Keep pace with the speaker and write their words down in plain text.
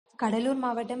கடலூர்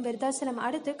மாவட்டம் விருத்தாசலம்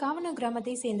அடுத்து காவனூர்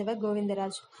கிராமத்தை சேர்ந்தவர்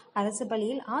கோவிந்தராஜ். அரசு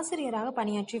பள்ளியில் ஆசிரியராக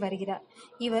பணியாற்றி வருகிறார்.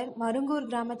 இவர் மருங்கூர்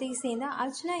கிராமத்தை சேர்ந்த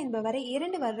அர்ச்சனா என்பவரை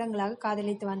 2 வருடங்களாக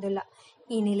காதலித்து வந்துள்ளார்.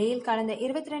 இந்நிலையில் கடந்த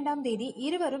 22ஆம் தேதி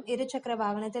இருவரும் இருசக்கர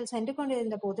வாகனத்தில் சென்று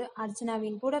கொண்டிருந்த போது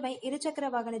அர்ச்சனாவின் புடவை இருசக்கர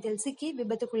வாகனத்தில் சிக்கி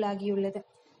விபத்துக்குள்ளாகியுள்ளது.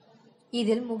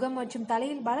 இதில் முகம் மற்றும்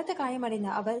தலையில் பலத்த காயமடைந்த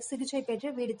அவர் சிகிச்சை பெற்று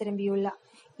வீடு திரும்பியுள்ளார்.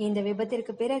 இந்த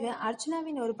விபத்திற்கு பிறகு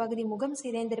அர்ச்சனாவின் ஒரு பகுதி முகம்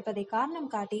சிதைந்திருப்பதை காரணம்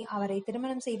காட்டி அவரை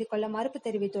திருமணம் செய்து கொள்ள மறுப்பு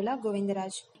தெரிவித்துள்ளார்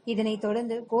கோவிந்தராஜ். இதனைத்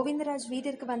தொடர்ந்து கோவிந்தராஜ்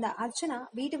வீட்டிற்கு வந்த அர்ச்சனா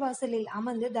வீட்டு வாசலில்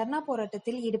அமர்ந்து தர்ணா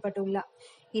போராட்டத்தில் ஈடுபட்டுள்ளார்.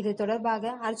 இது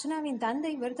தொடர்பாக அர்ச்சனாவின்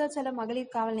தந்தை விருத்தாச்சலம்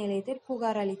மகளிர் காவல் நிலையத்தில்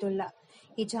புகார் அளித்துள்ளார்.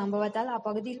 இச்சம்பவத்தால்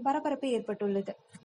அப்பகுதியில் பரபரப்பு ஏற்பட்டுள்ளது.